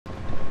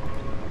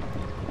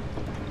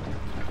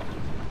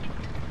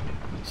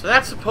So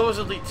that's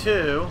supposedly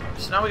 2.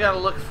 So now we gotta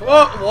look for...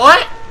 Oh,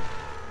 what?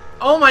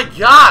 Oh my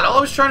god! All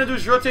I was trying to do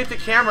is rotate the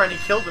camera and he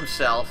killed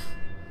himself.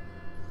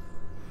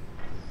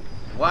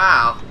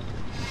 Wow.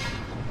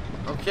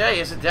 Okay,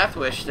 it's a death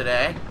wish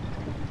today.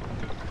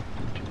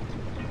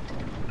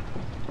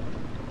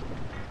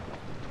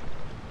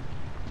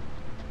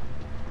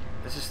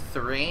 This is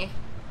 3.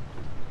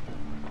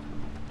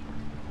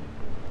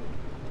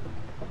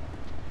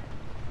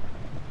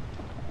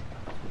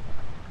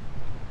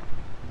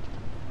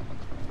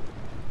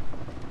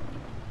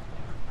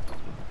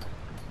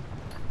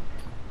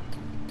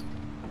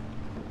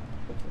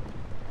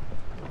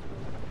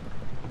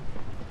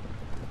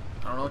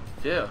 I don't know what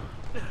to do.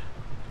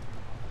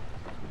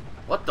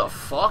 What the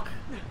fuck?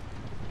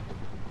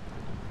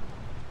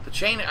 The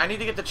chain, I need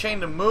to get the chain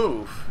to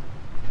move.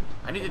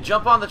 I need to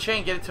jump on the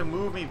chain, get it to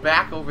move me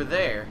back over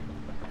there.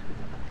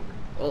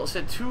 Well, it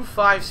said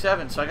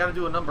 257, so I gotta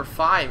do a number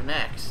 5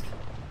 next.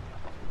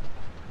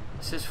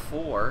 This is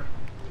 4.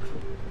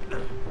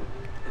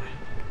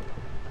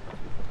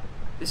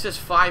 This is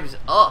 5's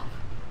up.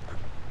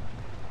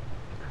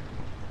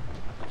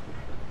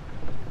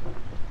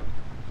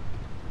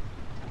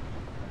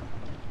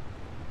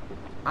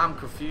 I'm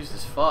confused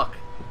as fuck.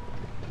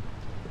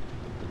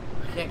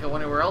 I can't go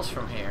anywhere else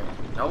from here.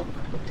 Nope.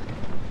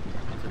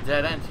 It's a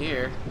dead end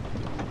here.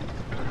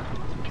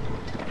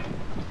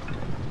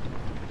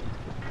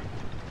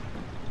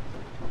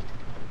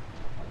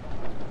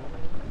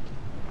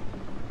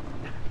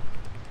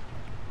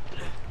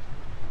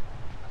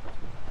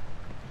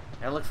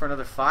 I look for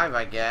another 5,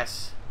 I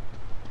guess.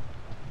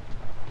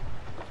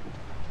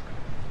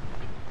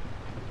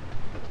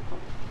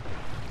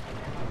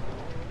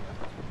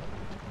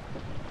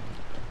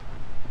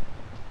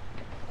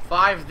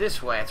 Five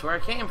this way. That's where I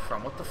came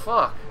from. What the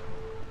fuck?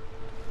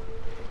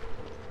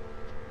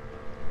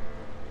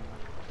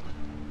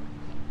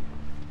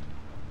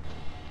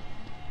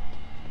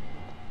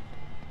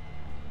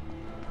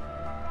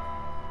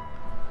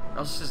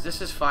 Oh,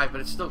 this is 5, but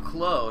it's still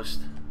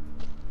closed.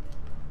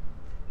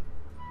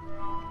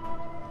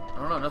 I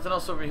don't know. Nothing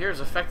else over here is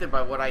affected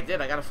by what I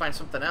did. I gotta find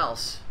something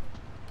else.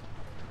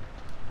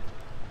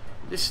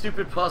 This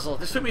stupid puzzle.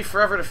 This took me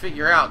forever to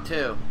figure out,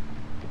 too.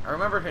 I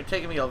remember it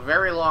taking me a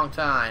very long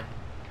time.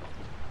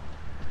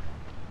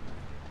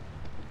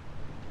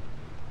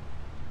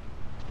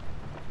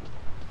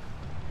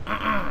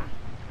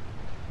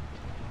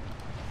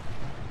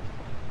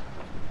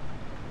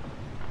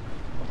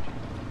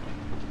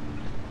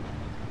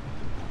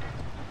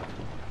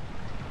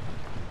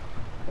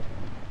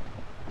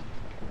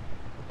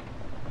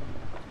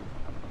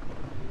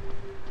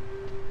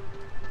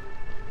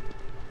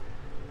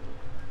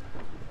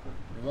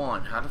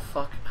 How the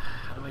fuck?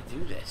 How do I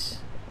do this?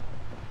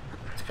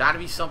 There's gotta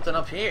be something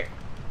up here.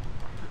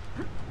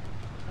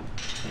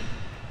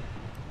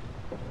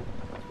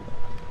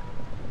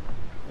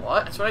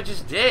 What? That's what I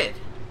just did.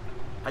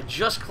 I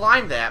just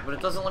climbed that, but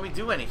it doesn't let me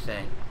do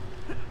anything.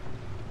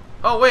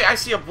 Oh wait, I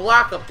see a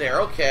block up there.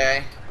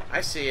 Okay.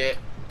 I see it.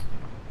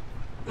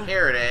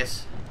 Here it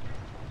is.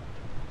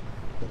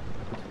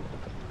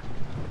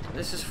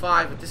 This is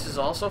 5, but this is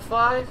also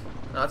 5?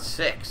 No, it's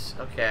 6.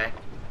 Okay.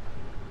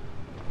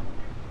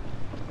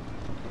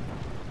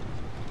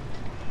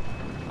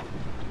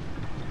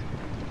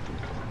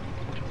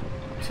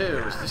 2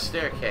 is the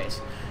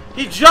staircase.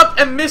 He jumped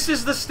and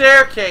misses the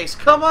staircase.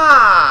 Come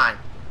on!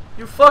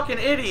 You fucking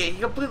idiot. He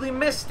completely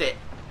missed it.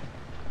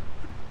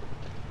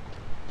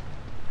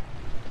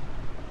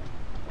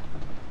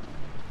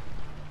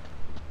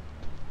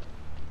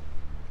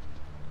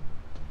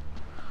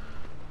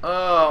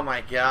 Oh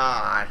my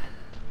god.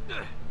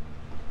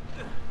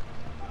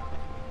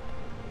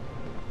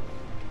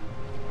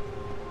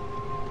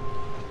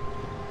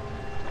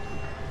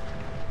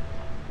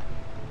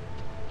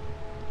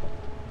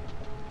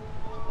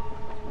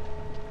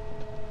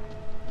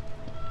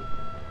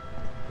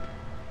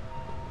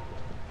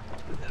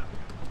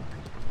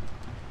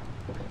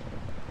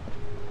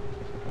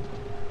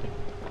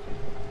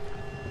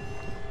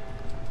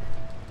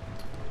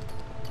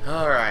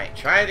 Alright,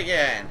 try it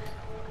again.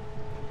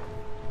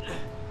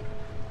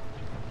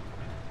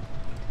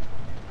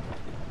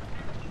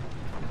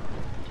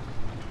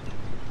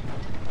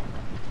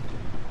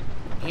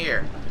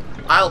 Here.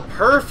 I'll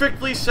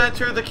perfectly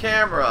center the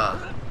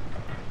camera.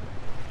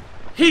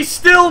 He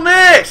still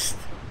missed!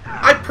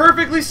 I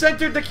perfectly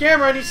centered the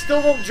camera and he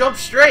still won't jump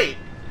straight.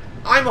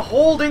 I'm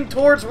holding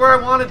towards where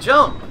I want to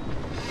jump.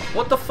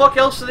 What the fuck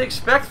else do they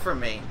expect from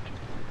me?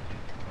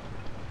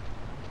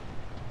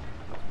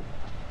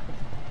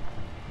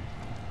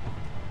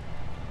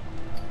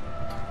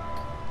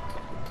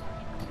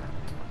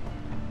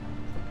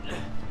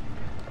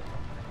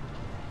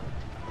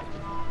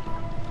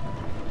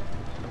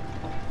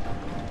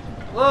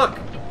 Look,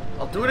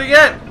 I'll do it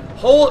again.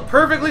 Hold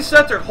perfectly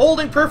centered,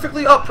 holding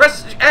perfectly up.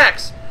 Press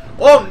X.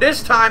 Oh,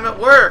 this time it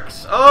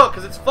works. Oh,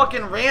 because it's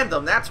fucking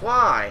random. That's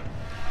why.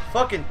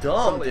 Fucking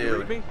dumb, Sully, dude. You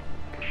read me?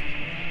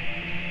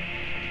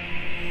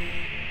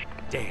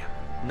 Damn,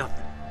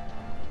 nothing.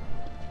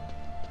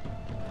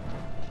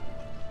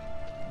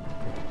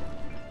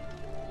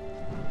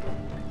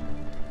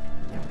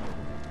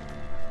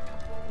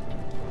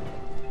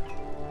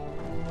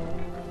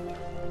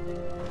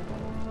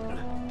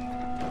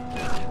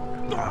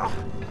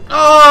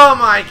 Oh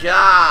my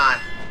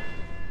god!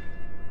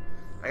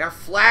 I got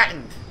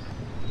flattened.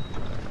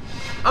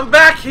 I'm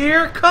back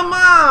here? Come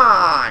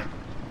on!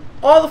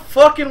 All the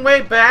fucking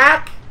way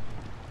back?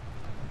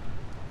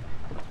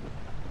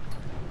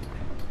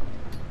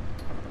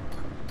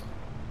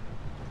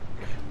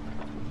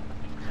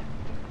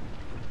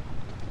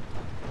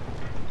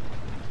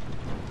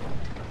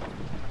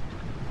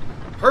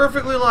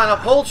 Perfectly line up,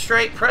 hold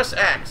straight, press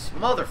X.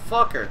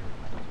 Motherfucker.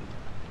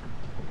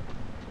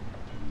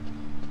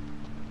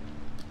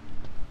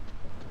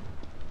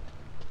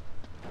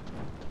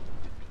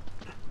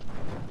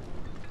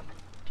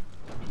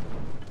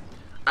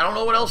 I don't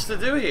know what else to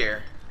do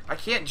here. I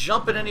can't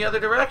jump in any other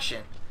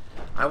direction.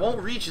 I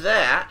won't reach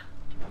that.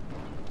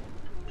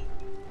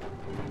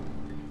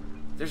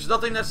 There's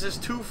nothing that says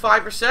 2,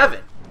 5, or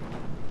 7.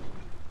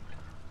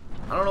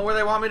 I don't know where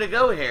they want me to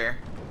go here.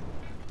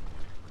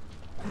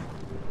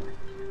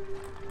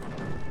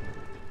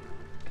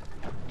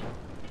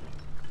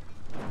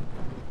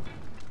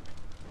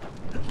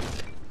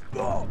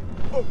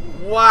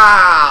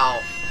 Wow!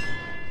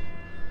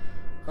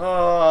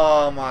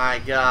 Oh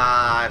my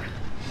god.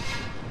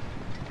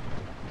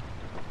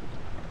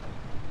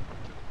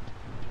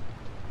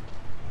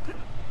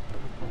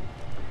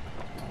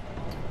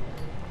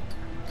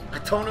 I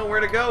don't know where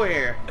to go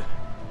here.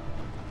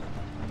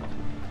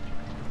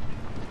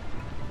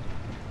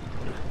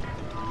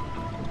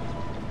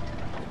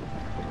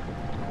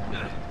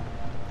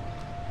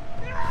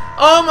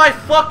 Oh my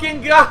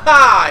fucking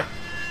god!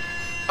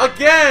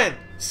 Again!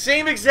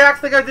 Same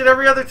exact thing I did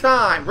every other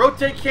time.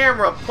 Rotate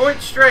camera,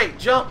 point straight,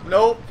 jump.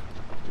 Nope.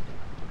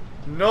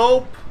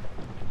 Nope.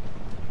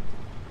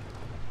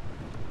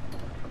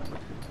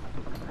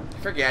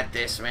 Forget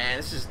this, man.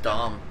 This is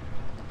dumb.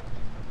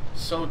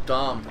 So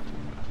dumb.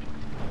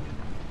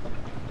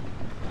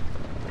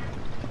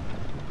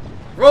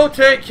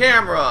 Rotate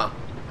camera.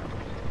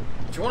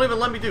 But you won't even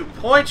let me do.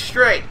 Point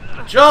straight.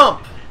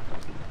 Jump.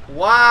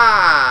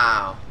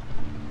 Wow.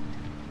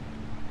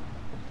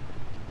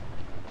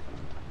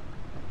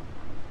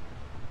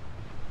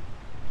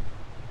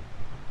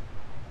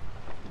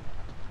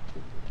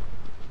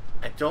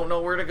 I don't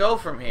know where to go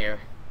from here.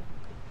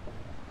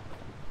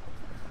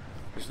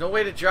 There's no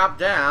way to drop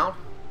down.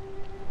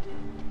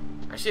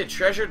 I see a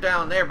treasure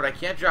down there, but I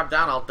can't drop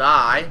down, I'll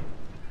die.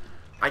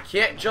 I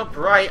can't jump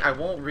right, I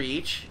won't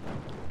reach.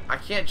 I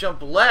can't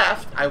jump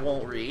left, I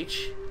won't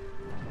reach.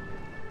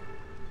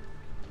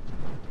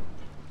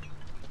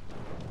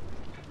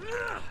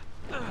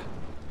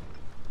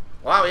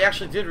 Wow, he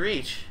actually did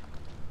reach.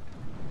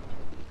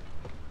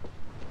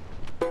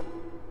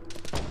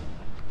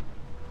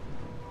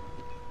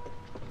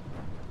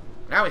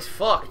 Now he's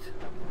fucked.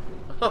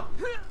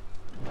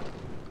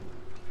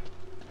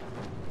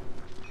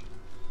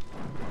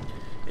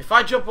 If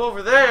I jump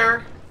over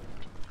there,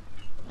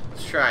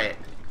 let's try it.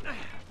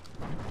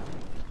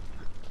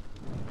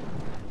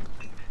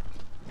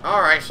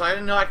 Alright, so I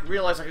didn't know I could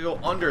realize I could go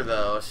under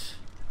those.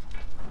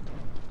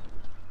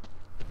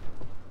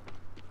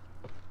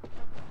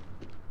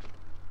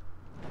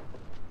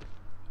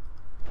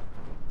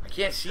 I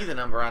can't see the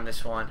number on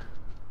this one.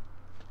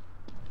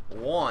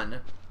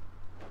 1.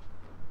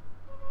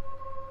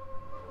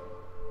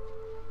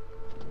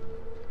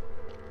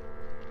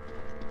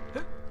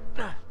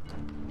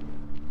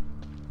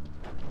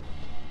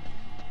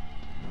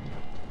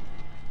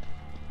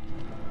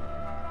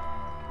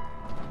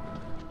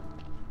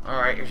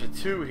 Alright, there's a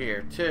 2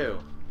 here, 2.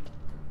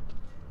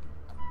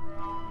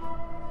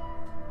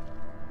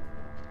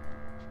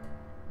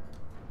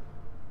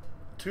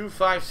 Two,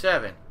 5,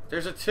 7.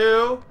 There's a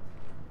 2.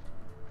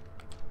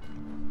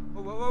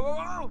 Whoa, whoa, whoa,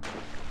 whoa, whoa.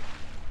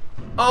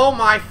 Oh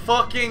my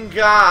fucking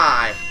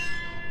god!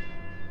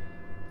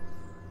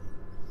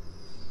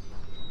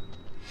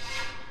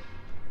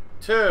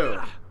 Two,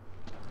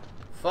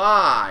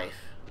 5.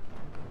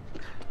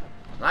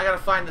 Now I gotta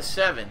find the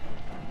 7.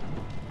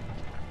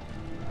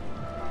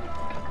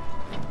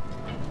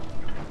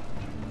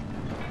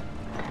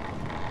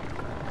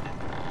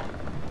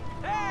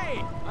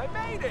 Hey, I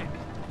made it.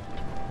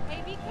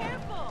 Hey, be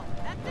careful.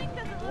 That thing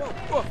doesn't look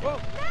Whoa, whoa, whoa.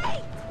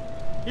 Nate!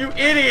 You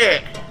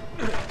idiot!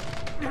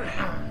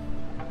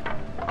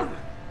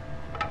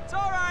 It's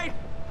all right.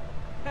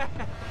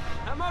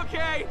 I'm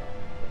okay.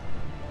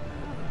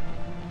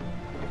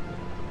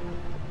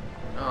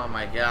 Oh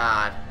my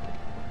god.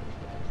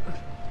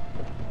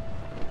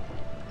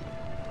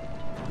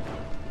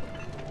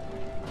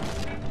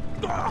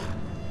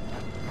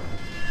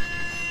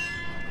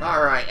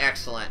 Alright,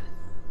 excellent.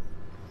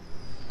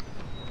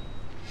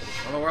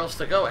 I don't know where else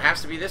to go. It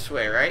has to be this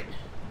way, right?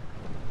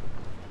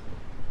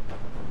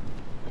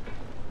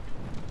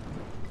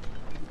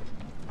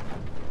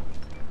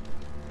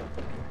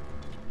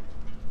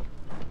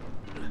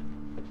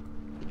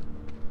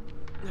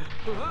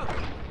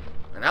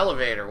 An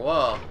elevator,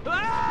 whoa.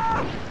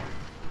 Ah!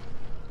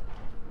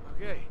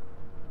 Okay.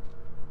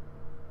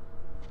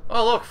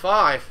 Oh, look,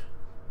 5.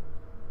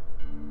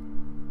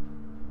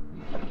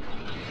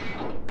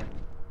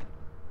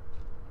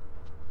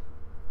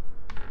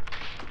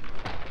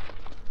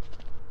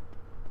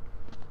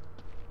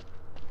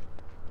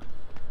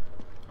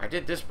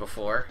 did this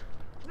before.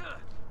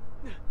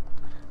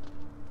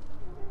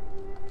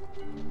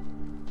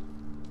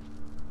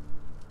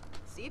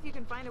 See if you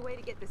can find a way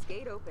to get this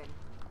gate open.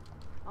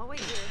 I'll wait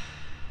here.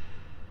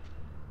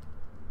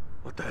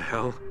 What the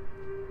hell?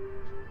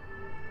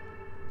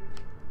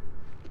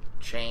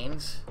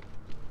 Chains.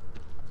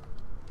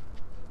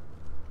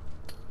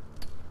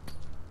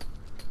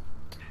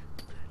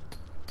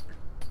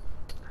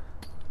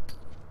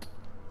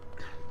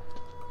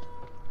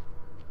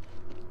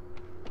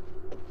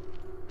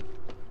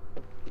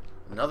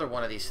 Another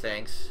one of these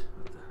things.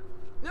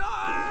 No!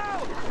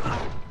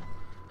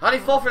 How'd he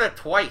fall for that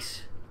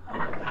twice?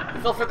 He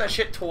fell for that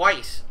shit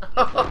twice.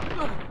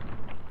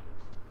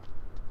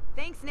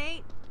 Thanks,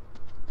 Nate.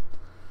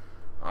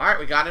 Alright,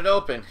 we got it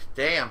open.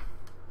 Damn.